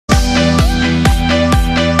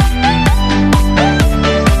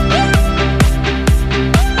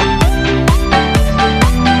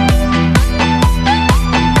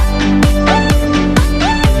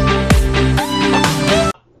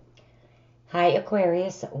Hi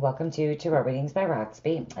Aquarius, welcome to Tarot Readings by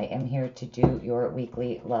Roxby. I am here to do your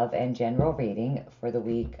weekly love and general reading for the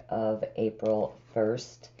week of April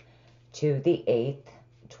 1st to the 8th,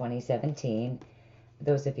 2017.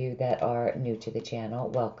 Those of you that are new to the channel,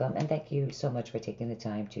 welcome, and thank you so much for taking the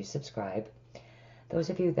time to subscribe.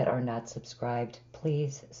 Those of you that are not subscribed,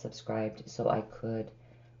 please subscribe so I could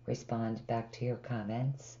respond back to your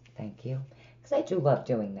comments. Thank you, because I do love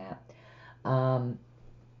doing that.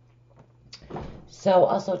 So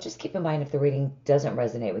also just keep in mind if the reading doesn't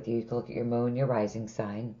resonate with you, you can look at your moon, your rising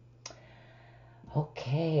sign.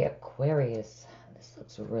 Okay, Aquarius, this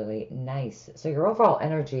looks really nice. So your overall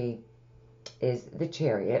energy is the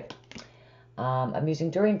Chariot. I'm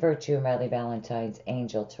using During Virtue and Riley Valentine's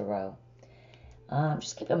Angel Tarot.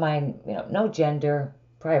 Just keep in mind, no gender,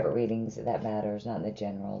 private readings, that matters, not in the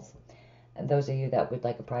generals. And those of you that would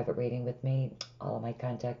like a private reading with me, all of my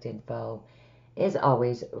contact info is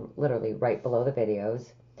always literally right below the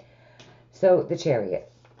videos. So the Chariot,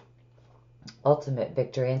 ultimate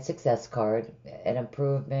victory and success card, an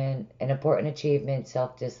improvement, an important achievement,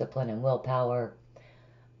 self-discipline and willpower,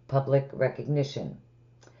 public recognition.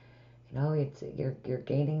 You're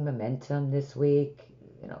gaining momentum this week,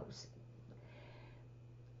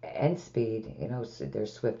 and speed. So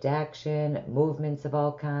there's swift action, movements of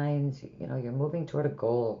all kinds. You're moving toward a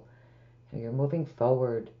goal. You're moving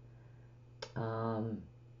forward.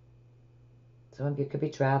 Some of you could be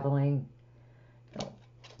traveling,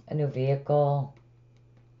 a new vehicle,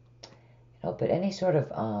 but any sort of,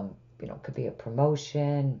 could be a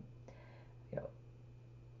promotion,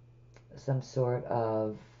 some sort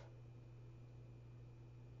of,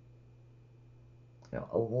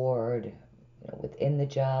 award, within the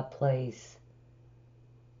job place.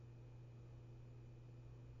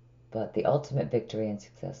 But the ultimate victory and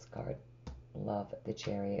success card, love the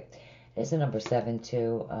Chariot. It's a number 7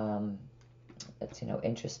 too. It's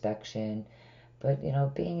introspection, but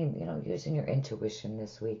being using your intuition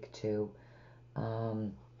this week too.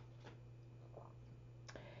 You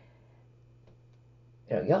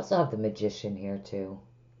also have the Magician here too,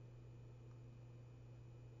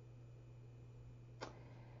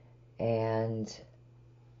 and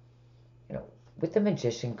with the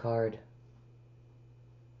Magician card,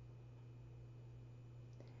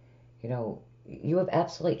 you have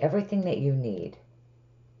absolutely everything that you need,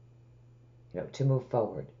 to move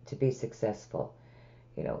forward, to be successful,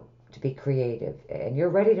 to be creative, and you're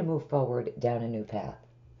ready to move forward down a new path,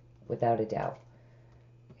 without a doubt.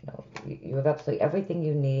 You have absolutely everything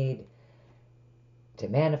you need to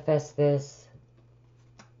manifest this,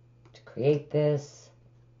 to create this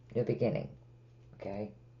new beginning,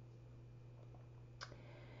 okay?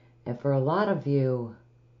 And for a lot of you,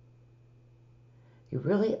 you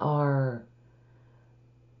really are,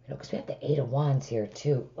 because we have the 8 of Wands here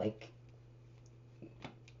too, like,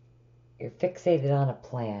 you're fixated on a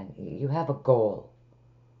plan. You have a goal.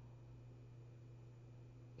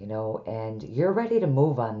 And you're ready to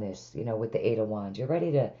move on this, with the 8 of Wands. You're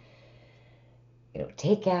ready to,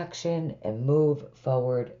 take action and move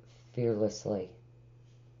forward fearlessly.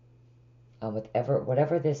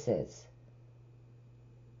 Whatever this is.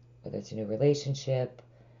 Whether it's a new relationship,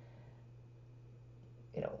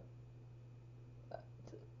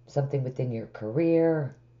 something within your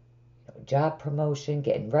career, job promotion,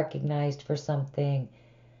 getting recognized for something.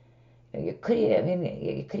 You could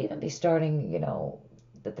even be starting,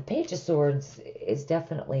 the Page of Swords is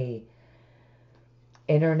definitely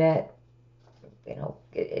internet.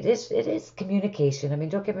 It is communication.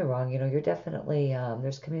 Don't get me wrong. You're definitely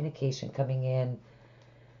there's communication coming in.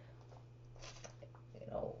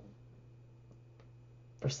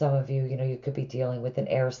 For some of you, you could be dealing with an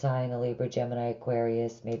air sign, a Libra, Gemini,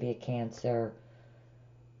 Aquarius, maybe a Cancer,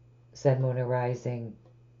 Sun, Moon, or Rising.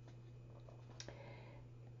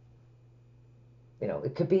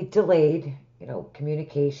 It could be delayed,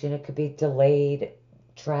 communication. It could be delayed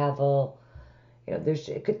travel.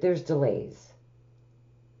 There's delays,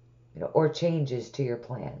 or changes to your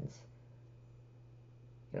plans.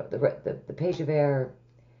 The Page of Air,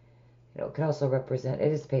 can also represent,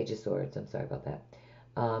 it is Page of Swords, I'm sorry about that.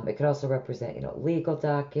 It could also represent, legal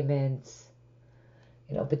documents,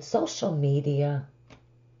 but social media,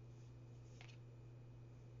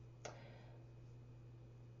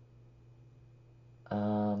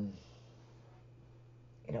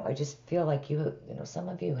 I just feel like some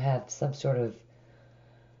of you have some sort of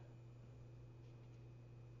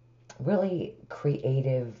really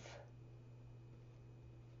creative,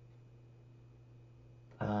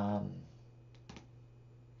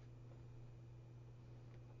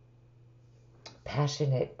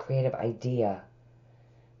 passionate, creative idea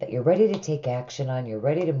that you're ready to take action on, you're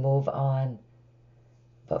ready to move on,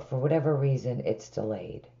 but for whatever reason, it's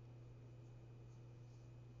delayed.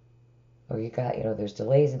 Or you got, there's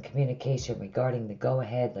delays in communication regarding the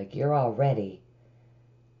go-ahead, like you're all ready,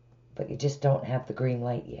 but you just don't have the green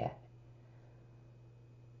light yet.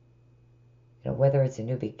 Whether it's a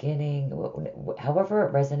new beginning, however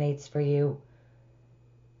it resonates for you,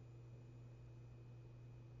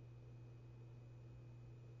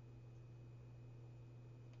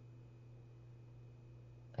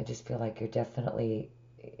 I just feel like you're definitely,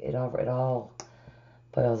 it all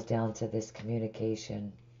boils down to this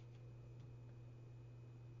communication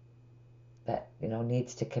that,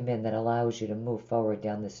 needs to come in, that allows you to move forward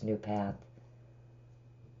down this new path.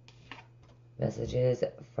 Messages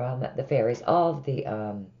from the fairies. All of the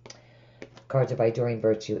cards are by Doreen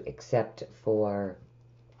Virtue except for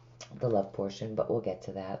the love portion, but we'll get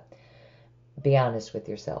to that. Be honest with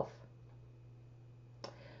yourself.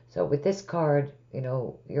 So with this card,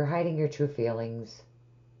 you're hiding your true feelings.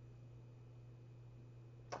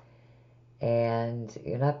 And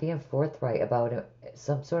you're not being forthright about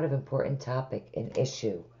some sort of important topic, an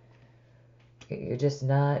issue. You're just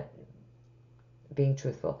not being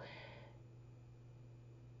truthful.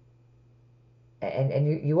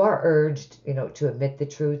 And you are urged, to admit the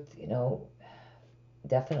truth,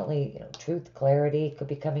 definitely, truth, clarity could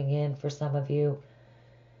be coming in for some of you.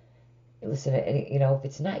 Listen, if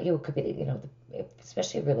it's not you, it could be,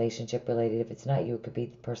 especially relationship related, if it's not you, it could be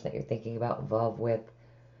the person that you're thinking about, involved with.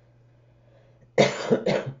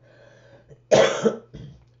 I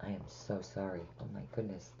am so sorry. Oh my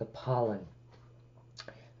goodness. The pollen.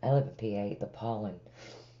 I live in PA. The pollen.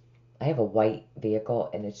 I have a white vehicle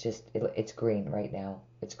and it's green right now.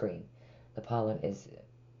 It's green. The pollen is,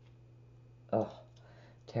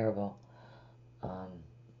 terrible.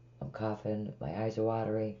 I'm coughing. My eyes are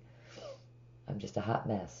watery. I'm just a hot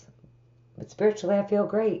mess. But spiritually, I feel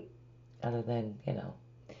great. Other than,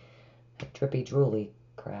 drippy, drooly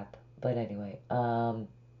crap. But anyway,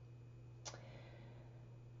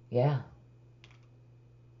 yeah.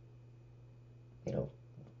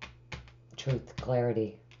 Truth,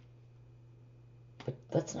 clarity. But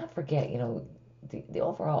let's not forget, the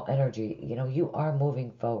overall energy, you are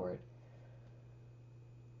moving forward.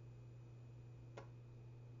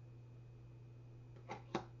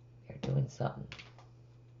 You're doing something.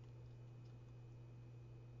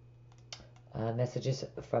 Messages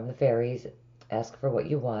from the fairies. Ask for what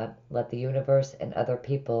you want. Let the universe and other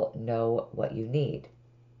people know what you need.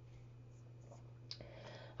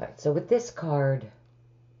 All right, so with this card,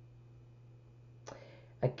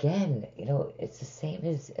 again, it's the same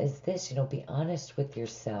as this. Be honest with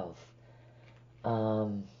yourself.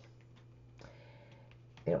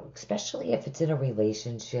 Especially if it's in a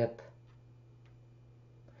relationship,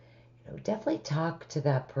 definitely talk to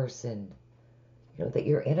that person, that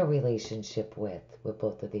you're in a relationship with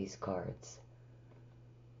both of these cards.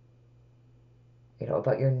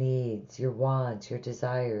 About your needs, your wants, your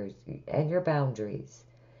desires, and your boundaries,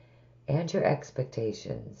 and your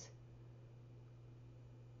expectations.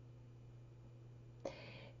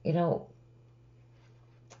 What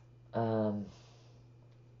was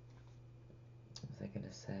I going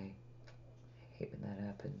to say? I hate when that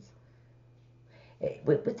happens.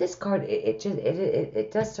 With this card,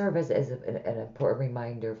 it does serve as an important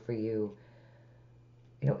reminder for you,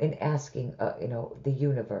 in asking, the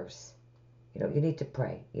universe. You need to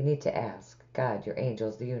pray. You need to ask God, your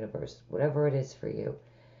angels, the universe, whatever it is for you.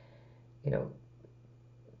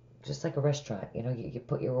 Just like a restaurant, you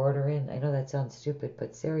put your order in. I know that sounds stupid,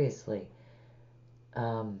 but seriously,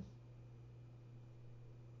 you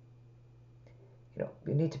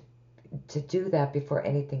need to do that before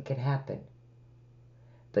anything can happen.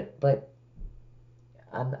 But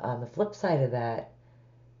on the flip side of that,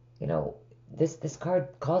 this card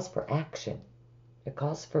calls for action. It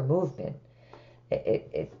calls for movement.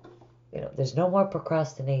 There's no more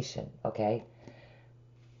procrastination, okay?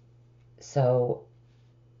 So,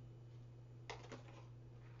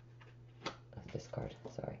 this card,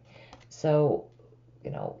 sorry. So,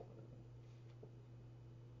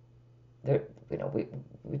 there, we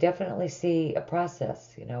definitely see a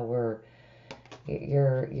process. You're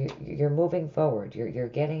moving forward. You're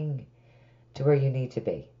getting to where you need to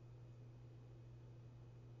be.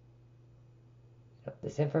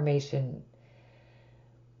 This information,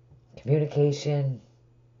 communication,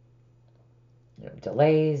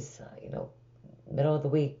 delays, middle of the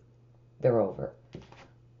week, they're over.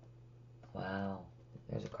 Wow.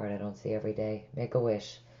 There's a card I don't see every day. Make a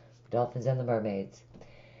wish. Dolphins and the mermaids.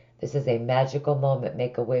 This is a magical moment.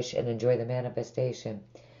 Make a wish and enjoy the manifestation.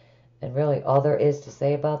 And really, all there is to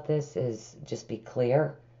say about this is just be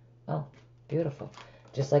clear. Oh, beautiful.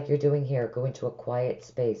 Just like you're doing here, go into a quiet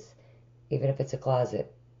space, even if it's a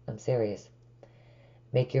closet. I'm serious.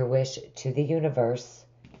 Make your wish to the universe,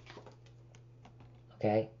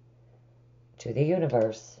 okay? To the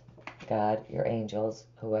universe, God, your angels,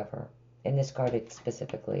 whoever. In this card, it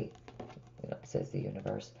specifically, it says the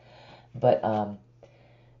universe. But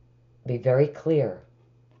be very clear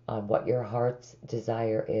on what your heart's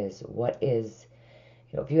desire is. What is,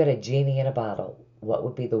 if you had a genie in a bottle, what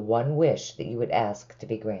would be the one wish that you would ask to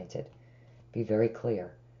be granted? Be very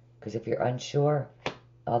clear. Because if you're unsure,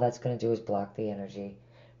 all that's going to do is block the energy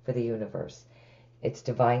for the universe. It's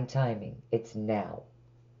divine timing. It's now.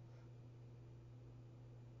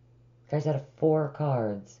 You guys, out of 4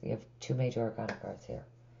 cards, you have 2 major arcana cards here.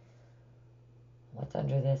 What's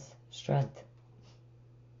under this? Strength.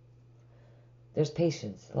 There's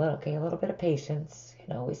patience. A little bit of patience.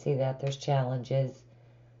 We see that. There's challenges.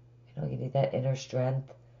 You need that inner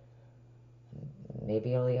strength.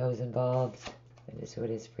 Maybe a Leo's involved. It is who it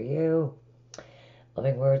is for you.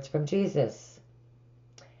 Loving words from Jesus.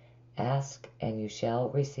 Ask and you shall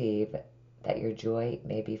receive, that your joy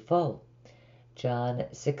may be full. John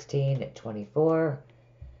 16:24.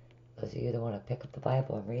 Those of you that want to pick up the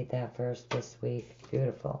Bible and read that verse this week,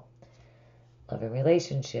 beautiful. Loving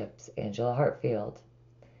relationships, Angela Hartfield.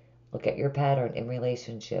 Look at your pattern in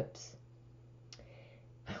relationships.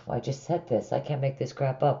 Well, I just said this. I can't make this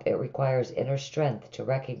crap up. It requires inner strength to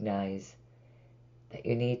recognize that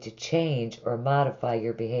you need to change or modify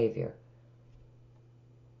your behavior.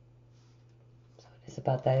 So it is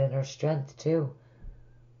about that inner strength too.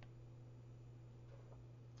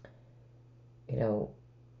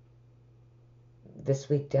 This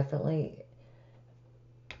week definitely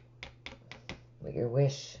with your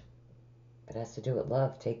wish. It has to do with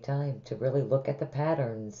love. Take time to really look at the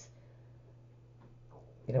patterns,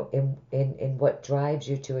 in what drives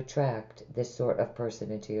you to attract this sort of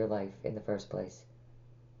person into your life in the first place.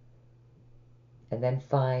 And then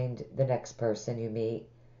find the next person you meet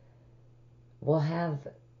will have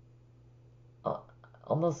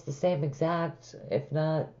almost the same exact, if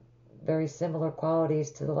not very similar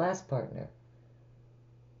qualities to the last partner.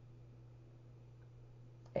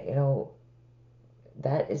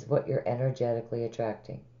 That is what you're energetically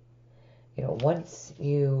attracting. Once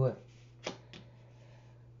you,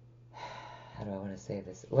 how do I want to say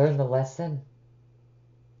this? Learn the lesson.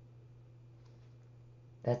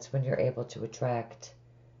 That's when you're able to attract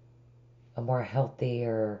a more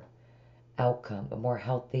healthier outcome, a more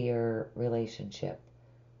healthier relationship.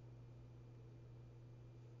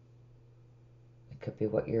 It could be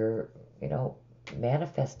what you're,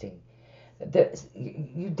 manifesting.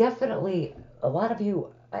 You definitely, a lot of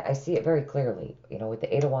you, I see it very clearly, with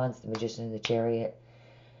the 8 of Wands, the Magician, and the Chariot.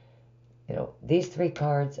 These 3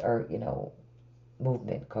 cards are,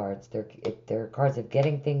 movement cards. They're cards of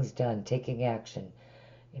getting things done, taking action,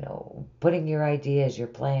 putting your ideas, your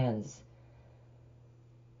plans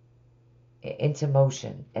into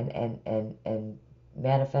motion and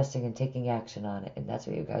manifesting and taking action on it. And that's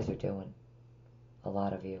what you guys are doing, a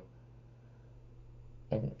lot of you.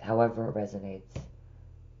 And however it resonates.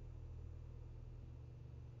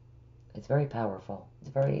 It's very powerful. It's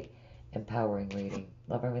a very empowering reading.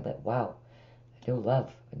 Love and relate. Wow. A new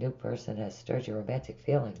love. A new person has stirred your romantic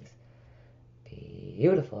feelings.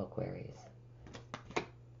 Beautiful, Aquarius.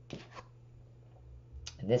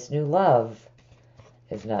 And this new love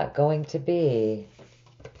is not going to be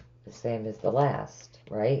the same as the last,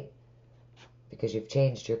 right? Because you've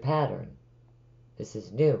changed your pattern. This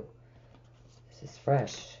is new. This is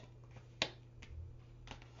fresh.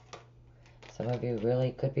 Some of you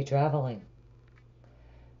really could be traveling.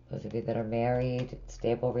 Those of you that are married,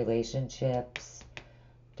 stable relationships,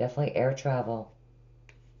 definitely air travel.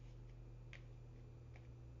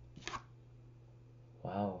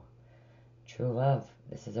 Wow. True love.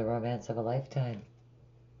 This is a romance of a lifetime.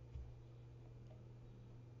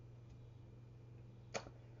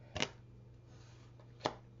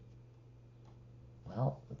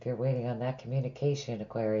 Well, if you're waiting on that communication,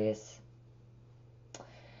 Aquarius,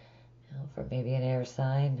 for maybe an air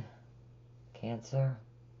sign, Cancer,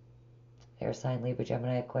 air sign, Libra,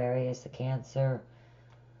 Gemini, Aquarius, a Cancer,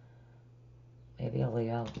 maybe a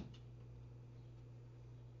Leo.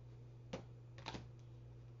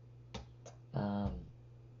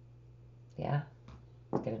 Yeah,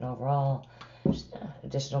 get an overall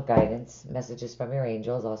additional guidance, messages from your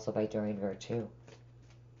angels, also by Doreen Virtue.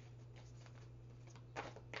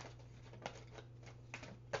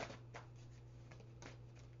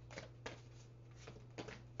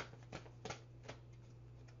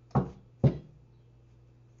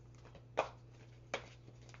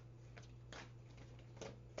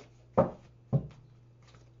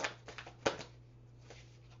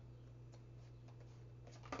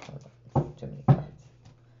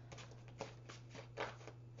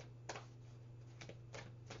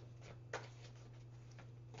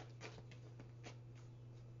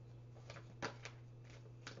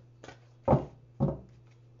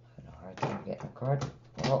 card.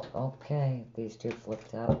 Well, okay. These two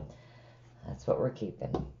flipped up. That's what we're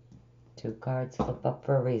keeping. 2 cards flip up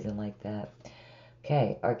for a reason like that.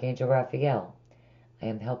 Okay, Archangel Raphael. I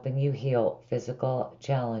am helping you heal physical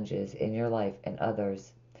challenges in your life and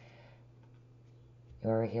others.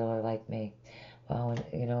 You're a healer like me. Wow, and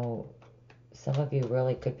you know, some of you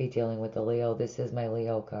really could be dealing with the Leo. This is my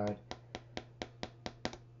Leo card.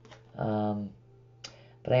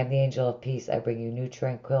 But I am the angel of peace. I bring you new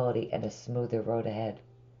tranquility and a smoother road ahead.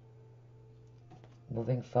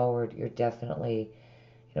 Moving forward, you're definitely,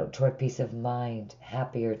 you know, toward peace of mind,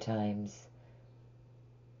 happier times.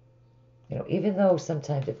 You know, even though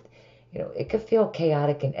sometimes, you know, it could feel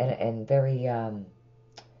chaotic and very, what's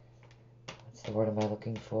the word am I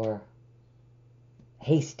looking for?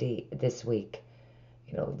 Hasty this week.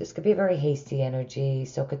 You know, this could be a very hasty energy.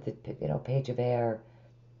 So could the, you know, Page of Air.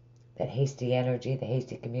 That hasty energy, the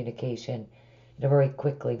hasty communication, you know, very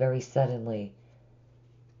quickly, very suddenly.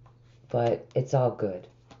 But it's all good.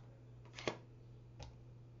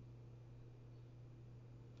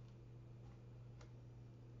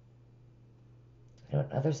 You know,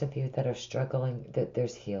 others of you that are struggling, that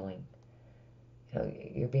there's healing. You know,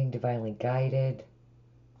 you're being divinely guided.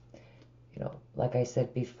 You know, like I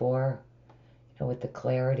said before, you know, with the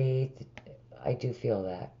clarity, I do feel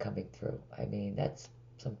that coming through. I mean, that's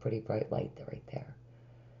some pretty bright light right there.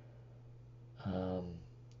 You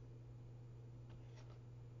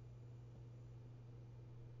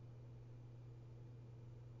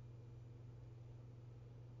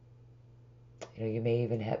know, you may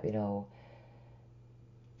even have, you know,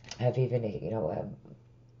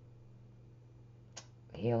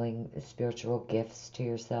 healing spiritual gifts to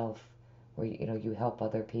yourself, where, you know, you help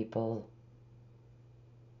other people.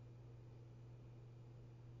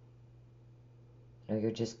 You know,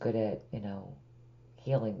 you're just good at, you know,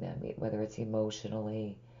 healing them, whether it's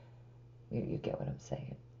emotionally. You get what I'm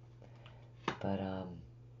saying. But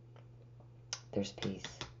there's peace.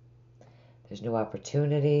 There's new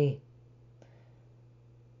opportunity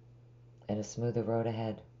and a smoother road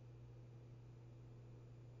ahead.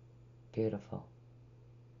 Beautiful.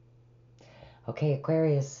 Okay,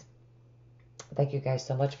 Aquarius. Thank you guys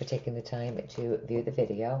so much for taking the time to view the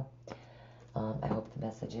video. I hope the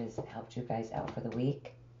messages helped you guys out for the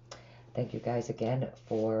week. Thank you guys again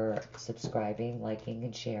for subscribing, liking,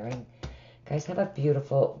 and sharing. Guys, have a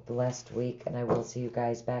beautiful, blessed week, and I will see you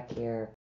guys back here